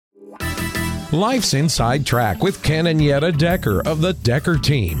Life's Inside Track with Ken and Yetta Decker of the Decker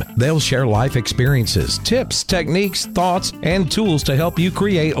team. They'll share life experiences, tips, techniques, thoughts, and tools to help you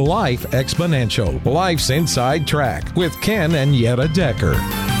create life exponential. Life's Inside Track with Ken and Yetta Decker.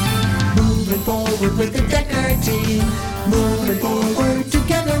 Moving forward with the Decker team. Moving forward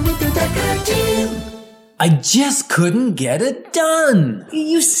together with the Decker team. I just couldn't get it done.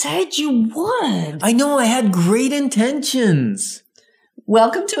 You said you would. I know I had great intentions.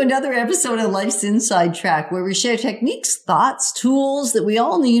 Welcome to another episode of Life's Inside Track, where we share techniques, thoughts, tools that we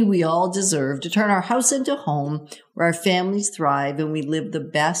all need, we all deserve to turn our house into home where our families thrive and we live the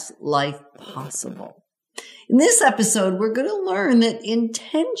best life possible. In this episode, we're going to learn that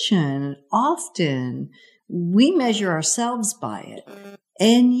intention, often we measure ourselves by it.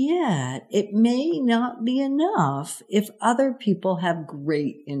 And yet, it may not be enough if other people have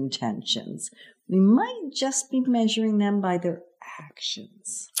great intentions. We might just be measuring them by their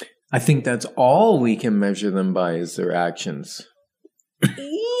actions. I think that's all we can measure them by is their actions.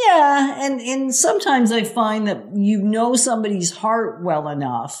 Yeah, and sometimes I find that you know somebody's heart well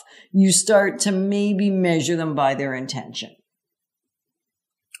enough, you start to maybe measure them by their intention.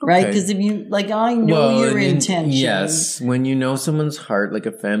 Right? Because if you, like, I know your intention. Yes. When you know someone's heart, like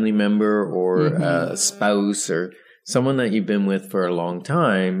a family member or a spouse or someone that you've been with for a long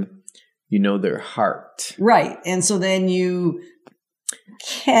time, you know their heart. Right. And so then you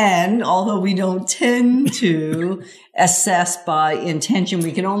can, although we don't tend to, assess by intention.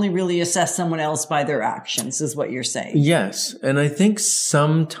 We can only really assess someone else by their actions, is what you're saying. Yes. And I think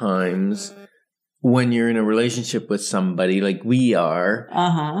sometimes when you're in a relationship with somebody like we are,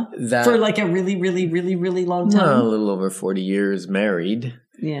 that for like a really, really, really, really long time, a little over 40 years married.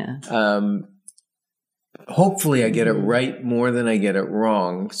 Yeah. Hopefully I get it right more than I get it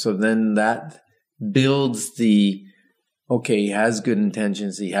wrong. So then that builds okay, he has good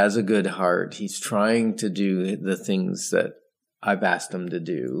intentions. He has a good heart. He's trying to do the things that I've asked him to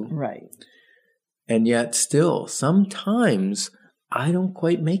do. Right. And yet still, sometimes I don't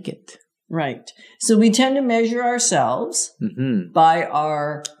quite make it. Right. So we tend to measure ourselves by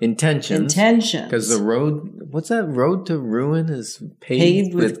our intentions. Because the road, what's that? Road to ruin is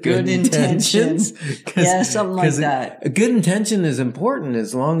paved with good intentions. Yeah, something like that. A good intention is important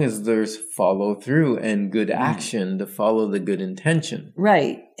as long as there's follow through and good action to follow the good intention.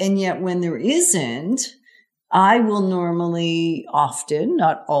 Right. And yet when there isn't, I will normally, often,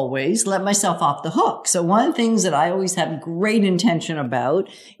 not always, let myself off the hook. So one of the things that I always have great intention about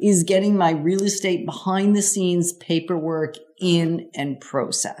is getting my real estate behind the scenes paperwork in and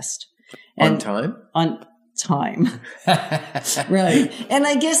processed. On time? On time. Right. And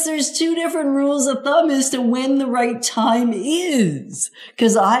I guess there's two different rules of thumb as to when the right time is.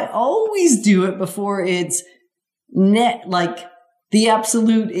 Because I always do it before it's like the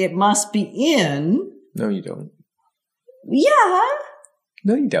absolute, it must be in. No, you don't. Yeah.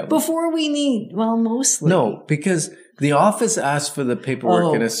 No, you don't. Before we need, mostly. No, because the office asks for the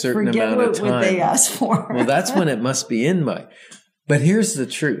paperwork in a certain amount of time. What they ask for. Well, that's when it must be in by. But here's the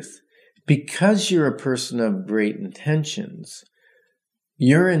truth. Because you're a person of great intentions,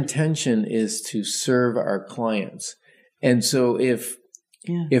 your intention is to serve our clients. And so if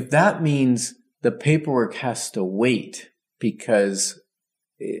that means the paperwork has to wait because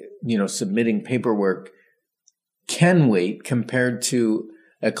submitting paperwork can wait compared to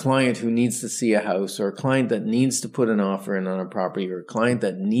a client who needs to see a house or a client that needs to put an offer in on a property or a client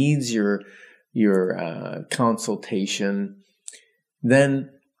that needs your consultation, then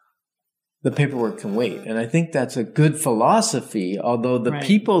the paperwork can wait. And I think that's a good philosophy, although the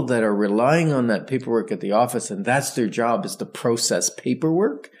people that are relying on that paperwork at the office, and that's their job, is to process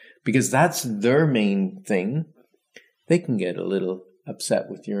paperwork because that's their main thing, they can get a little upset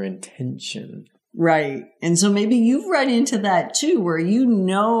with your intention. Right. And so maybe you've run into that too, where you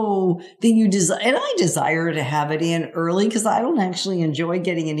know that you desire, and I desire to have it in early because I don't actually enjoy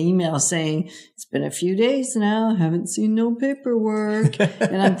getting an email saying, it's been a few days now, haven't seen no paperwork.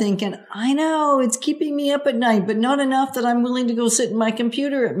 And I'm thinking, I know it's keeping me up at night, but not enough that I'm willing to go sit in my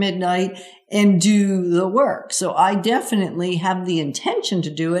computer at midnight and do the work. So I definitely have the intention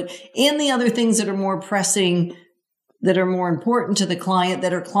to do it, and the other things that are more pressing, that are more important to the client,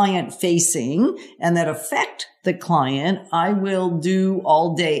 that are client facing and that affect the client, I will do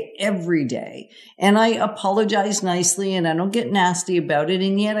all day, every day. And I apologize nicely and I don't get nasty about it.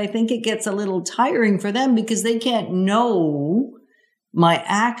 And yet I think it gets a little tiring for them because they can't know my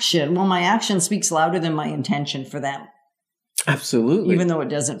action. Well, my action speaks louder than my intention for them. Absolutely. Even though it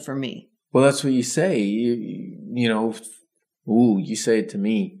doesn't for me. Well, that's what you say. You say it to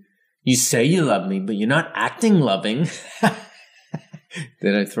me. You say you love me, but you're not acting loving.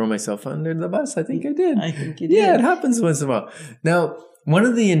 Did I throw myself under the bus? I think I did. I think you did. Yeah, it happens once in a while. Now, one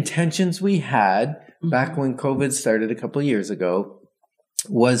of the intentions we had back when COVID started a couple of years ago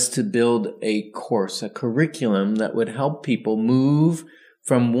was to build a course, a curriculum that would help people move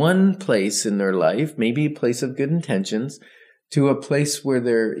from one place in their life, maybe a place of good intentions, to a place where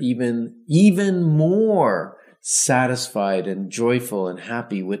they're even more satisfied and joyful and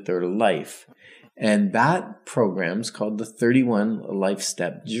happy with their life. And that program's called the 31 Life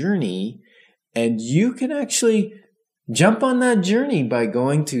Step Journey. And you can actually jump on that journey by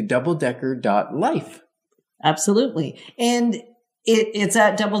going to doubledecker.life. Absolutely. And it's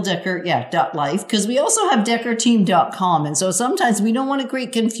at doubledecker.life, because we also have deckerteam.com. And so sometimes we don't want to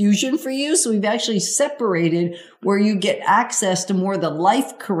create confusion for you. So we've actually separated where you get access to more of the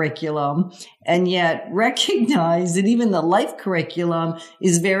life curriculum, and yet recognize that even the life curriculum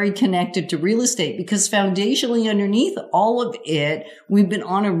is very connected to real estate, because foundationally underneath all of it, we've been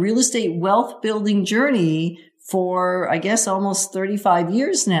on a real estate wealth building journey for, I guess, almost 35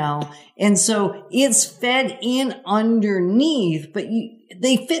 years now. And so it's fed in underneath, but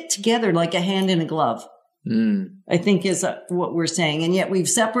they fit together like a hand in a glove, I think is what we're saying. And yet we've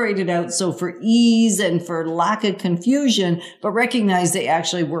separated out. So for ease and for lack of confusion, but recognize they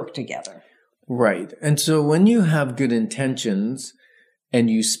actually work together. Right. And so when you have good intentions and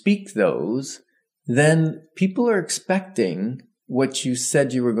you speak those, then people are expecting what you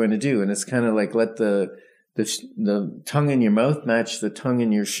said you were going to do. And it's kind of like, let the tongue in your mouth match the tongue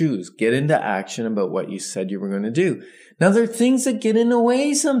in your shoes. Get into action about what you said you were going to do. Now, there are things that get in the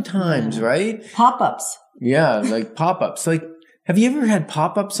way sometimes, right? Pop-ups. Yeah, like pop-ups. Like, have you ever had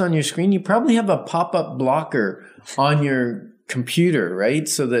pop-ups on your screen? You probably have a pop-up blocker on your computer, right?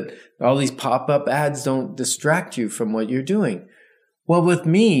 So that all these pop-up ads don't distract you from what you're doing. Well, with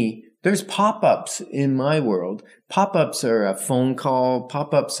me, there's pop-ups in my world. Pop-ups are a phone call.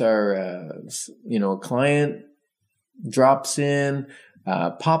 Pop-ups are, a client drops in.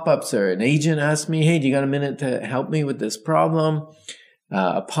 Pop-ups are an agent asks me, hey, do you got a minute to help me with this problem?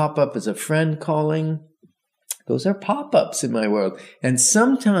 A pop-up is a friend calling. Those are pop-ups in my world. And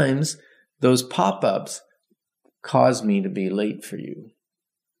sometimes those pop-ups cause me to be late for you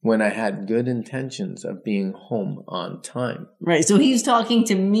when I had good intentions of being home on time. Right. So he's talking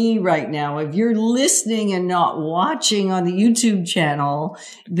to me right now. If you're listening and not watching on the YouTube channel,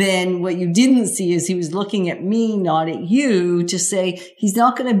 then what you didn't see is he was looking at me, not at you, to say he's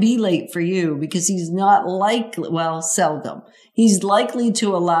not going to be late for you because he's not seldom. He's likely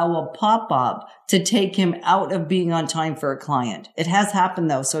to allow a pop-up to take him out of being on time for a client. It has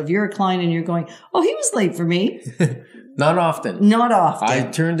happened though. So if you're a client and you're going, oh, he was late for me. Not often. Not often.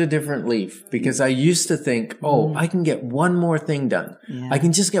 I turned a different leaf because I used to think, I can get one more thing done. Yeah. I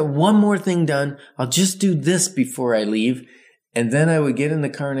can just get one more thing done. I'll just do this before I leave. And then I would get in the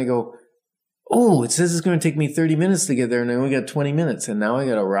car and I go, it says it's going to take me 30 minutes to get there. And I only got 20 minutes. And now I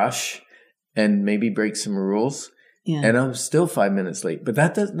got to rush and maybe break some rules. Yeah. And I'm still 5 minutes late. But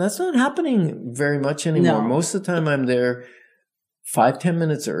that's not happening very much anymore. No. Most of the time I'm there 5-10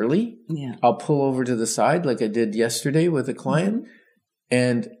 minutes early. Yeah. I'll pull over to the side like I did yesterday with a client. Mm-hmm.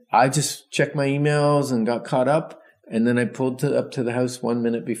 And I just checked my emails and got caught up. And then I pulled up to the house 1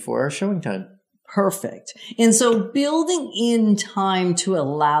 minute before our showing time. Perfect. And so building in time to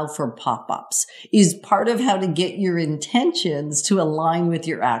allow for pop-ups is part of how to get your intentions to align with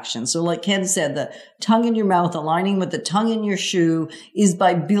your actions. So like Ken said, the tongue in your mouth, aligning with the tongue in your shoe is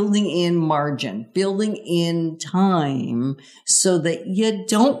by building in margin, building in time so that you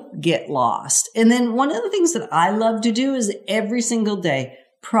don't get lost. And then one of the things that I love to do is every single day,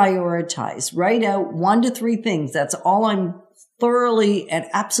 prioritize, write out 1 to 3 things. That's all I'm thoroughly and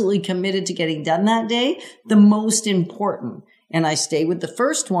absolutely committed to getting done that day, the most important. And I stay with the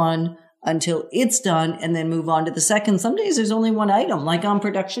first one until it's done and then move on to the second. Some days there's only one item, like on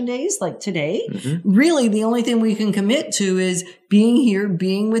production days, like today. Mm-hmm. Really, the only thing we can commit to is being here,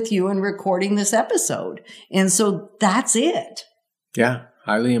 being with you and recording this episode. And so that's it. Yeah,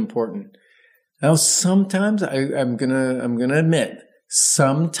 highly important. Now, sometimes I'm gonna admit,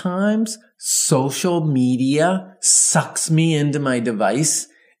 sometimes social media sucks me into my device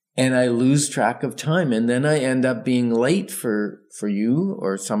and I lose track of time. And then I end up being late for you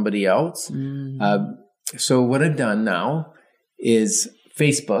or somebody else. Mm. So what I've done now is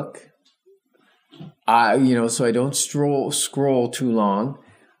Facebook. So I don't scroll too long.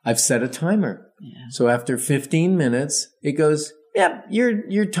 I've set a timer. Yeah. So after 15 minutes, it goes,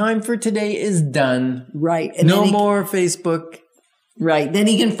 your time for today is done. Right. And no more Facebook. Right. Then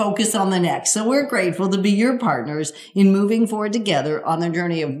he can focus on the next. So we're grateful to be your partners in moving forward together on the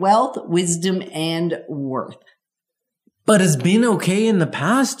journey of wealth, wisdom, and worth. But it's been okay in the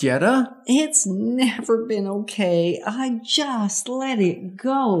past, Yetta. It's never been okay. I just let it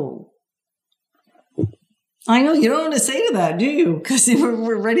go. I know you don't want to say to that, do you? Because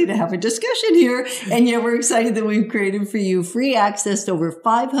we're ready to have a discussion here. And yet we're excited that we've created for you free access to over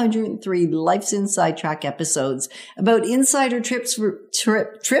 503 Life's Inside Track episodes about insider trips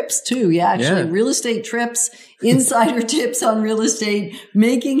too. Yeah, actually, real estate trips, insider tips on real estate,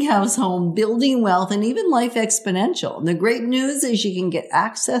 making house home, building wealth, and even Life Exponential. And the great news is you can get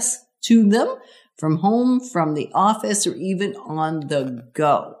access to them from home, from the office, or even on the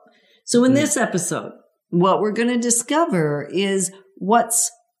go. So in this episode, what we're going to discover is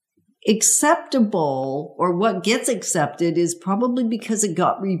what's acceptable or what gets accepted is probably because it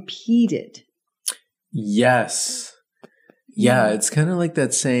got repeated. Yes. Yeah, it's kind of like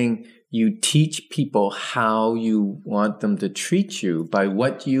that saying, you teach people how you want them to treat you by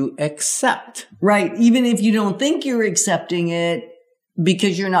what you accept. Right. Even if you don't think you're accepting it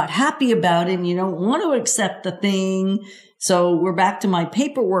because you're not happy about it and you don't want to accept the thing. So we're back to my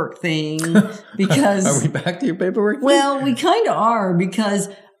paperwork thing because... Are we back to your paperwork thing? Well, we kind of are because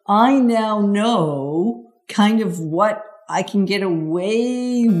I now know kind of what I can get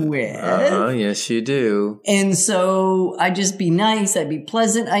away with. Oh, yes, you do. And so I just be nice. I'd be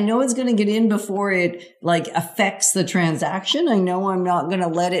pleasant. I know it's going to get in before it affects the transaction. I know I'm not going to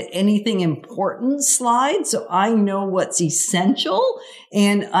let anything important slide. So I know what's essential.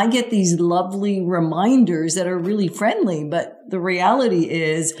 And I get these lovely reminders that are really friendly. But the reality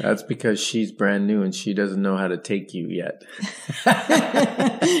is... That's because she's brand new and she doesn't know how to take you yet.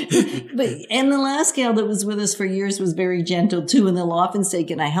 And the last gal that was with us for years was very gentle too. And they'll often say,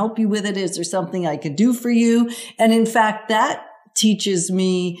 can I help you with it? Is there something I could do for you? And in fact, that teaches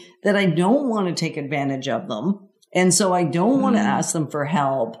me that I don't want to take advantage of them. And so I don't want to ask them for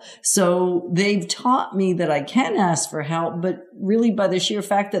help. So they've taught me that I can ask for help, but really by the sheer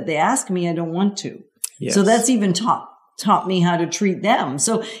fact that they ask me, I don't want to. Yes. So that's even taught me how to treat them.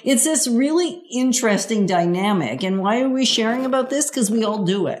 So it's this really interesting dynamic. And why are we sharing about this? Because we all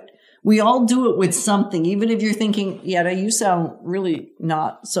do it. We all do it with something. Even if you're thinking, Yetta, you sound really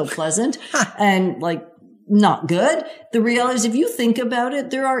not so pleasant and not good. The reality is if you think about it,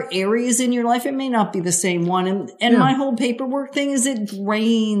 there are areas in your life. It may not be the same one. And my whole paperwork thing is it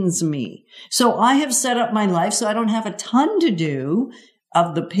drains me. So I have set up my life so I don't have a ton to do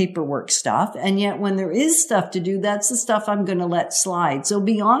of the paperwork stuff. And yet when there is stuff to do, that's the stuff I'm going to let slide. So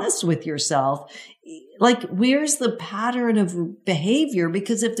be honest with yourself. Where's the pattern of behavior?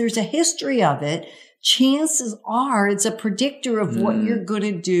 Because if there's a history of it, chances are it's a predictor of what you're going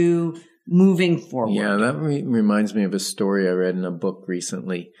to do moving forward. Yeah, that reminds me of a story I read in a book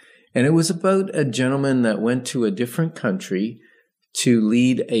recently. And it was about a gentleman that went to a different country to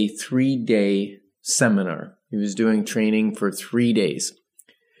lead a 3-day seminar. He was doing training for 3 days.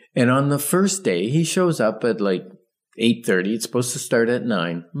 And on the first day, he shows up at 8:30. It's supposed to start at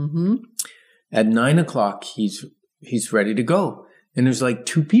 9. Mm-hmm. At 9 o'clock, he's ready to go. And there's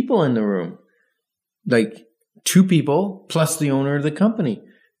 2 people in the room. 2 people plus the owner of the company.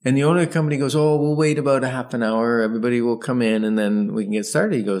 And the owner of the company goes, oh, we'll wait about a half an hour. Everybody will come in and then we can get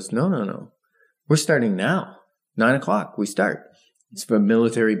started. He goes, no. We're starting now. 9 o'clock, we start. It's from a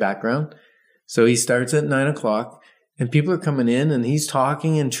military background. So he starts at 9 o'clock and people are coming in and he's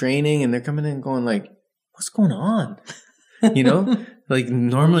talking and training and they're coming in going what's going on?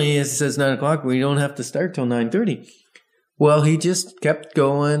 Normally it says 9 o'clock. We don't have to start till 9:30. Well, he just kept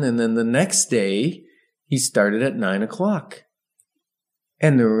going. And then the next day he started at 9 o'clock.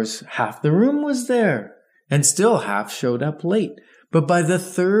 And there was half the room was there and still half showed up late. But by the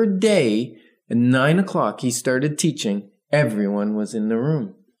third day at 9 o'clock, he started teaching. Everyone was in the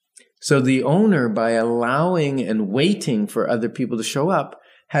room. So the owner, by allowing and waiting for other people to show up,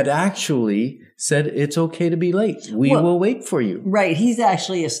 had actually said, it's okay to be late. We will wait for you. Right. He's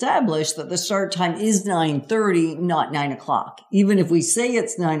actually established that the start time is 9:30, not 9 o'clock. Even if we say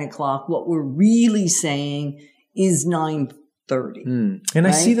it's 9 o'clock, what we're really saying is 9:30. And right?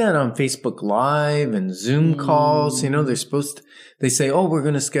 I see that on Facebook Live and Zoom calls. They say, oh, we're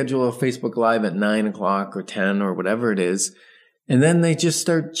going to schedule a Facebook Live at 9 o'clock or 10 or whatever it is. And then they just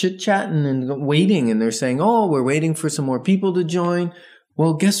start chit-chatting and waiting. And they're saying, oh, we're waiting for some more people to join.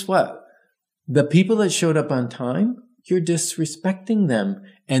 Well, guess what? The people that showed up on time, you're disrespecting them.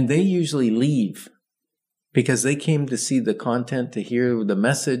 And they usually leave because they came to see the content, to hear the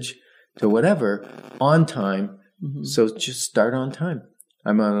message, to whatever, on time. Mm-hmm. So just start on time.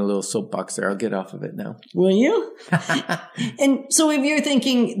 I'm on a little soapbox there. I'll get off of it now. Will you? And so if you're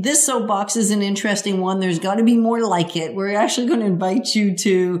thinking this soapbox is an interesting one, there's got to be more like it. We're actually going to invite you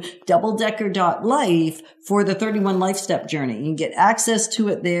to doubledecker.life for the 31 Life Step Journey. You can get access to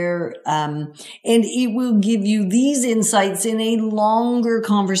it there. And it will give you these insights in a longer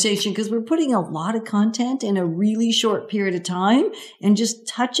conversation because we're putting a lot of content in a really short period of time and just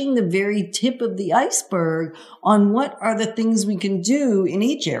touching the very tip of the iceberg on what are the things we can do in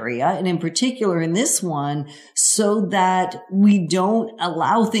each area, and in particular in this one, so that we don't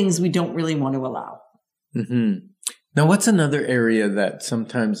allow things we don't really want to allow. Mm-hmm. Now, what's another area that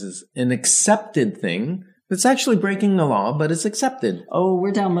sometimes is an accepted thing that's actually breaking the law, but it's accepted? Oh,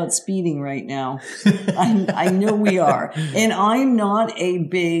 we're talking about speeding right now. I know we are. And I'm not a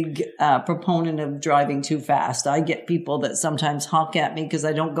big proponent of driving too fast. I get people that sometimes honk at me because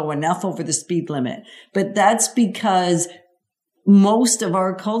I don't go enough over the speed limit. But that's because most of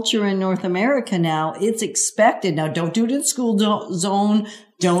our culture in North America now, it's expected. Now, don't do it in school zone.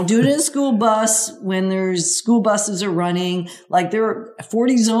 Don't do it in a school bus when there's school buses are running. Like there are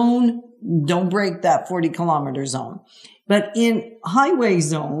 40 zone, don't break that 40 kilometer zone. But in highway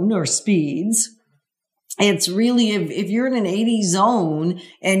zone or speeds, it's really, if you're in an 80 zone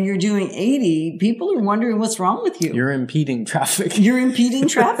and you're doing 80, people are wondering what's wrong with you. You're impeding traffic. You're impeding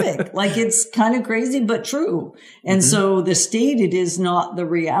traffic. Like it's kind of crazy, but true. And so the stated is not the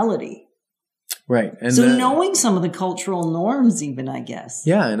reality. Right. And so knowing some of the cultural norms even, I guess.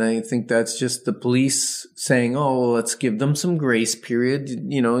 Yeah. And I think that's just the police saying, oh, well, let's give them some grace period.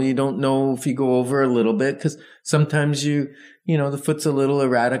 You know, you don't know if you go over a little bit because sometimes you know, the foot's a little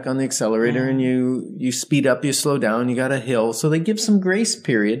erratic on the accelerator and you speed up, you slow down, you got a hill. So they give some grace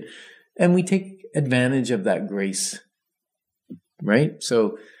period and we take advantage of that grace. Right.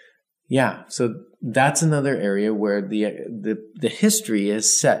 So, yeah. So that's another area where the history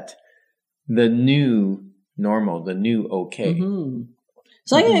is set. The new normal, the new okay. Mm-hmm.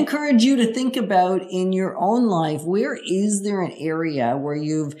 So I'm going to encourage you to think about in your own life, where is there an area where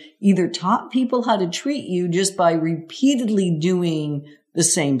you've either taught people how to treat you just by repeatedly doing the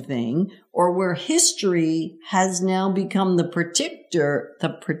same thing, or where history has now become the predictor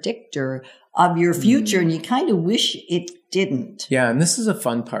of your future, and you kind of wish it didn't. Yeah, and this is a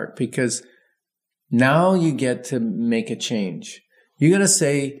fun part because now you get to make a change. You got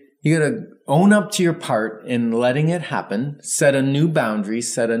to own up to your part in letting it happen, set a new boundary,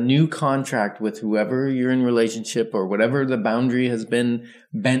 set a new contract with whoever you're in relationship or whatever the boundary has been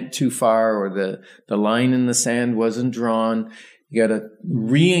bent too far or the line in the sand wasn't drawn. You got to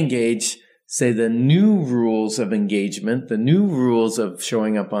re-engage, say the new rules of engagement, the new rules of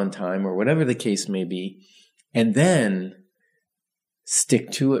showing up on time or whatever the case may be, and then stick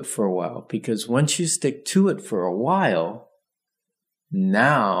to it for a while. Because once you stick to it for a while,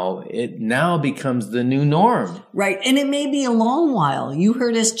 it now becomes the new norm. Right. And it may be a long while. You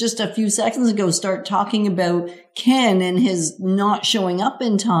heard us just a few seconds ago start talking about Ken and his not showing up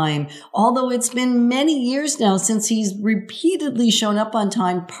in time. Although it's been many years now since he's repeatedly shown up on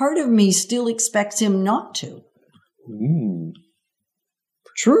time, part of me still expects him not to. Ooh.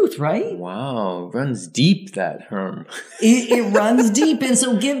 Truth, right? Wow. Runs deep, that Herm. It runs deep. And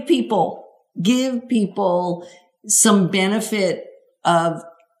so give people some benefit of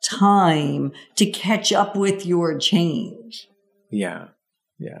time to catch up with your change. Yeah.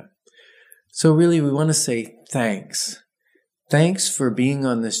 Yeah. So really, we want to say thanks. Thanks for being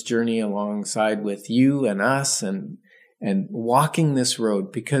on this journey alongside with you and us and walking this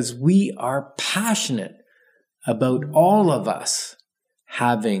road, because we are passionate about all of us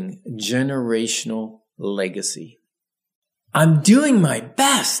having generational legacy. I'm doing my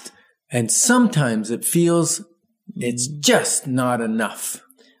best, and sometimes it feels it's just not enough.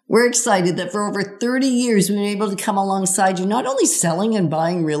 We're excited that for over 30 years, we've been able to come alongside you, not only selling and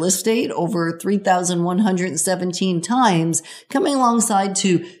buying real estate over 3,117 times, coming alongside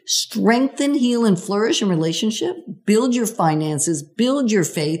to strengthen, heal, and flourish in relationship, build your finances, build your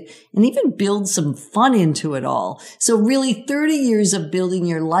faith, and even build some fun into it all. So really 30 years of building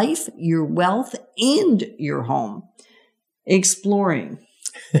your life, your wealth, and your home. Exploring.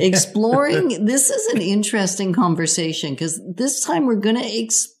 This is an interesting conversation because this time we're going to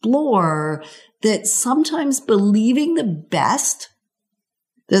explore that sometimes believing the best,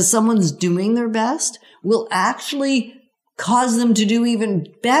 that someone's doing their best, will actually cause them to do even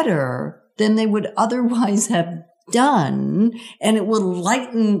better than they would otherwise have done, and it will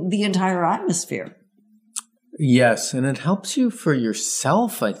lighten the entire atmosphere. Yes, and it helps you for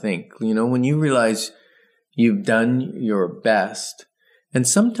yourself, I think. You know, when you realize you've done your best. And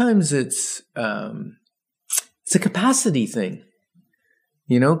sometimes it's a capacity thing.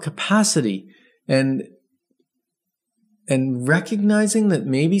 capacity and recognizing that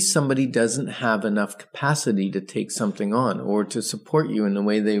maybe somebody doesn't have enough capacity to take something on or to support you in the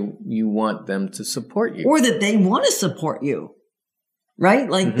way you want them to support you. Or that they want to support you, right?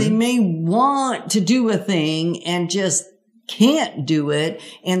 Like they may want to do a thing and just can't do it.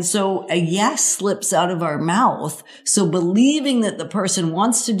 And so a yes slips out of our mouth. So believing that the person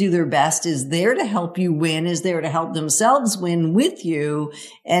wants to do their best, is there to help you win, is there to help themselves win with you.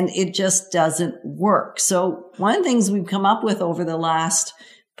 And it just doesn't work. So one of the things we've come up with over the last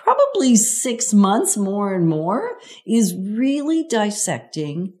probably 6 months, more and more, is really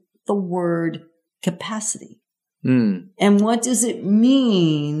dissecting the word capacity. And what does it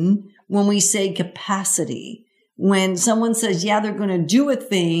mean when we say capacity? When someone says, yeah, they're going to do a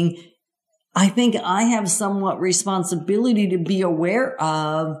thing, I think I have somewhat responsibility to be aware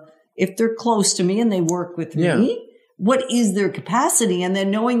of, if they're close to me and they work with me, what is their capacity? And then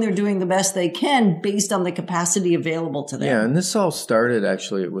knowing they're doing the best they can based on the capacity available to them. Yeah, and this all started,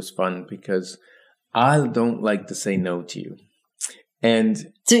 actually, it was fun because I don't like to say no to you. And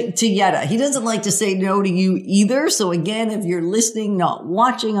to Yetta, he doesn't like to say no to you either. So again, if you're listening, not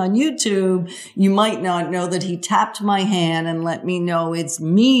watching on YouTube, you might not know that he tapped my hand and let me know it's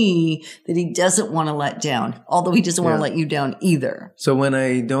me that he doesn't want to let down, although he doesn't want to let you down either. So when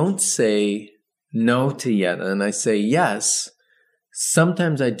I don't say no to Yetta and I say yes,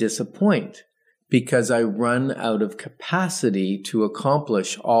 sometimes I disappoint because I run out of capacity to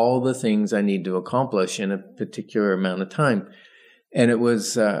accomplish all the things I need to accomplish in a particular amount of time. And it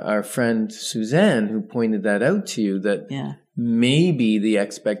was our friend Suzanne who pointed that out to you, that maybe the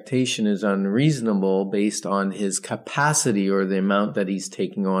expectation is unreasonable based on his capacity or the amount that he's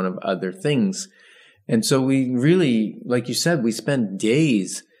taking on of other things. And so we really, like you said, we spend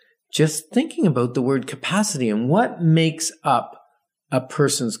days just thinking about the word capacity and what makes up a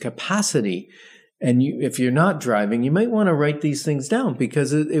person's capacity. And if you're not driving, you might want to write these things down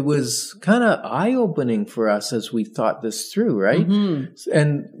because it was kind of eye-opening for us as we thought this through, right?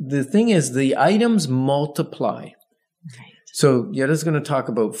 And the thing is, the items multiply. Right. So Yetta's going to talk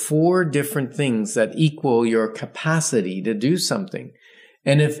about 4 different things that equal your capacity to do something.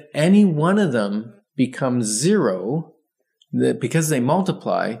 And if any one of them becomes 0, because they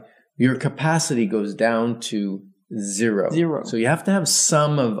multiply, your capacity goes down to 0. So you have to have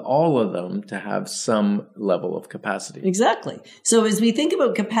some of all of them to have some level of capacity. Exactly. So as we think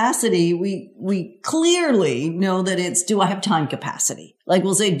about capacity, we clearly know that it's, do I have time capacity? Like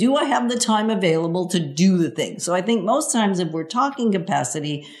we'll say, do I have the time available to do the thing? So I think most times if we're talking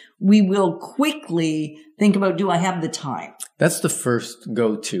capacity, we will quickly think about, do I have the time? That's the first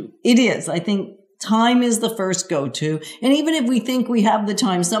go-to. It is. I think time is the first go-to. And even if we think we have the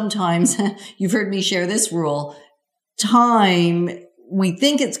time, sometimes you've heard me share this rule. Time, we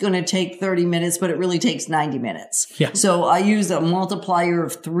think it's going to take 30 minutes, but it really takes 90 minutes. Yeah. So I use a multiplier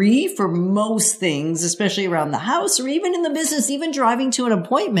of 3 for most things, especially around the house or even in the business, even driving to an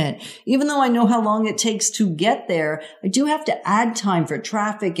appointment. Even though I know how long it takes to get there, I do have to add time for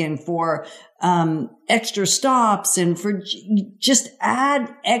traffic and for extra stops and for just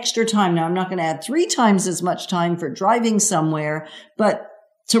add extra time. Now, I'm not going to add 3 times as much time for driving somewhere, but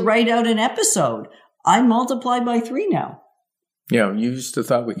to write out an episode, I multiply by 3 now. Yeah, you used to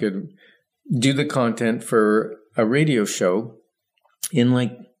thought we could do the content for a radio show in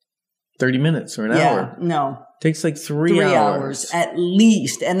like 30 minutes or an hour. No. It takes like 3 hours. At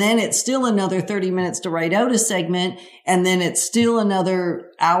least. And then it's still another 30 minutes to write out a segment. And then it's still another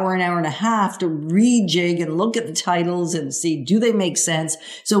hour, an hour and a half to rejig and look at the titles and see, do they make sense?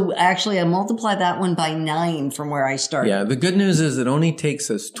 So actually I multiply that one by 9 from where I started. Yeah, the good news is it only takes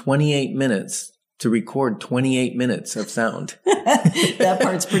us 28 minutes to record 28 minutes of sound. That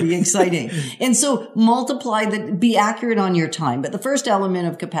part's pretty exciting. And so multiply that, be accurate on your time. But the first element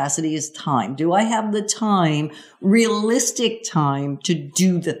of capacity is time. Do I have the time, realistic time to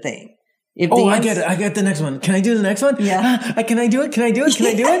do the thing? I get it. I got the next one. Can I do the next one? Yeah. Can I do it? Can I do it? Can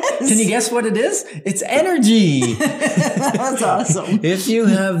I do it? Can you guess what it is? It's energy. That's awesome. If you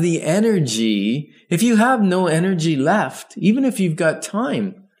have the energy, if you have no energy left, even if you've got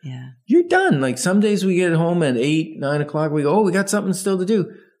time, you're done. Like some days we get home at 8, 9 o'clock. We go, we got something still to do.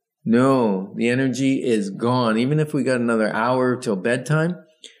 No, the energy is gone. Even if we got another hour till bedtime,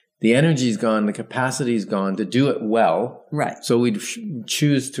 the energy is gone. The capacity is gone to do it well. Right. So we'd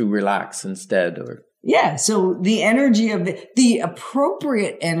choose to relax instead. So the energy of the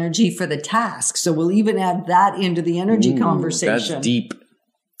appropriate energy for the task. So we'll even add that into the energy conversation. That's deep.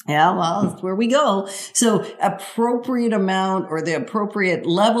 Yeah, well, that's where we go. So appropriate amount or the appropriate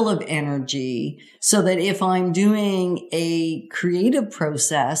level of energy so that if I'm doing a creative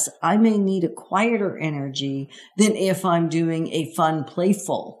process, I may need a quieter energy than if I'm doing a fun,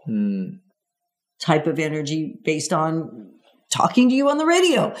 playful type of energy based on talking to you on the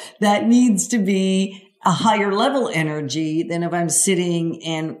radio. That needs to be a higher level energy than if I'm sitting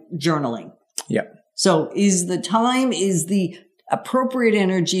and journaling. Yeah. So is the appropriate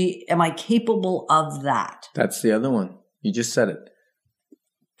energy, am I capable of that? That's the other one. You just said it.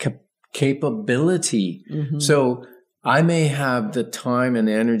 Capability. Mm-hmm. So I may have the time and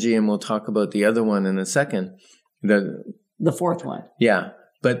the energy, and we'll talk about the other one in a second. The fourth one. Yeah.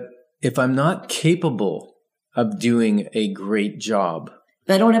 But if I'm not capable of doing a great job,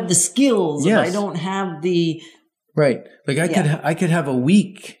 If I don't have the skills, Yes. if I don't have the... right? Like I could have a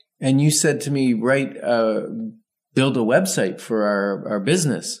week, and you said to me, build a website for our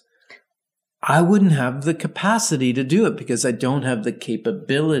business. I wouldn't have the capacity to do it because I don't have the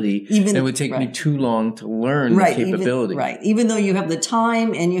capability. It would take me too long to learn the capability. Even though you have the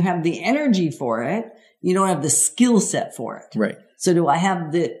time and you have the energy for it, you don't have the skill set for it. Right. So do I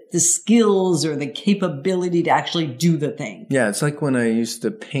have the skills or the capability to actually do the thing? Yeah, it's like when I used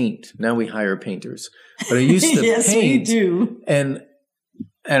to paint. Now we hire painters. But I used to yes, paint. we do. And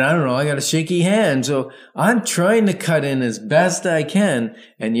I don't know, I got a shaky hand. So I'm trying to cut in as best I can.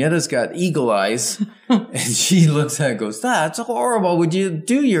 And Yetta's got eagle eyes. And she looks at it and goes, that's horrible. Would you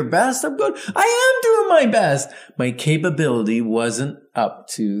do your best? I'm going, I am doing my best. My capability wasn't up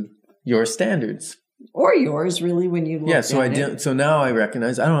to your standards. Or yours, really, when you look Yeah, at it. So now I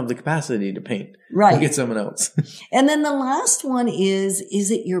recognize I don't have the capacity to paint. Right. I'll get someone else. And then the last one is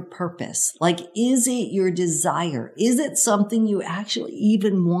it your purpose? Like, is it your desire? Is it something you actually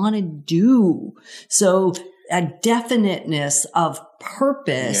even want to do? So a definiteness of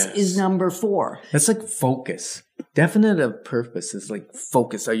purpose is number 4. That's like focus. Definite of purpose is like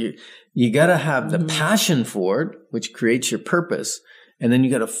focus. You got to have the passion for it, which creates your purpose. And then you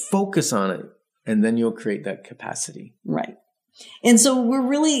got to focus on it. And then you'll create that capacity. Right. And so we're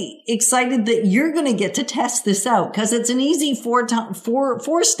really excited that you're going to get to test this out because it's an easy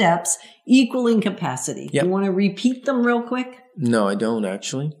 4 steps equaling capacity. Yep. You want to repeat them real quick? No, I don't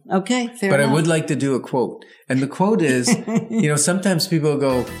actually. Okay, fair But enough. I would like to do a quote. And the quote is, sometimes people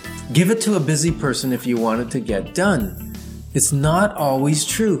go, give it to a busy person if you want it to get done. It's not always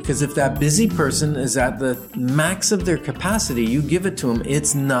true because if that busy person is at the max of their capacity, you give it to them,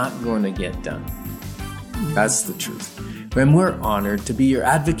 it's not going to get done. That's the truth. And we're honored to be your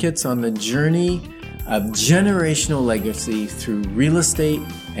advocates on the journey of generational legacy through real estate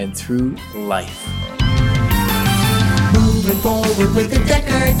and through life. Moving forward with the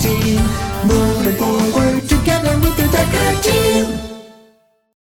Decker team. Moving forward together with the Decker team.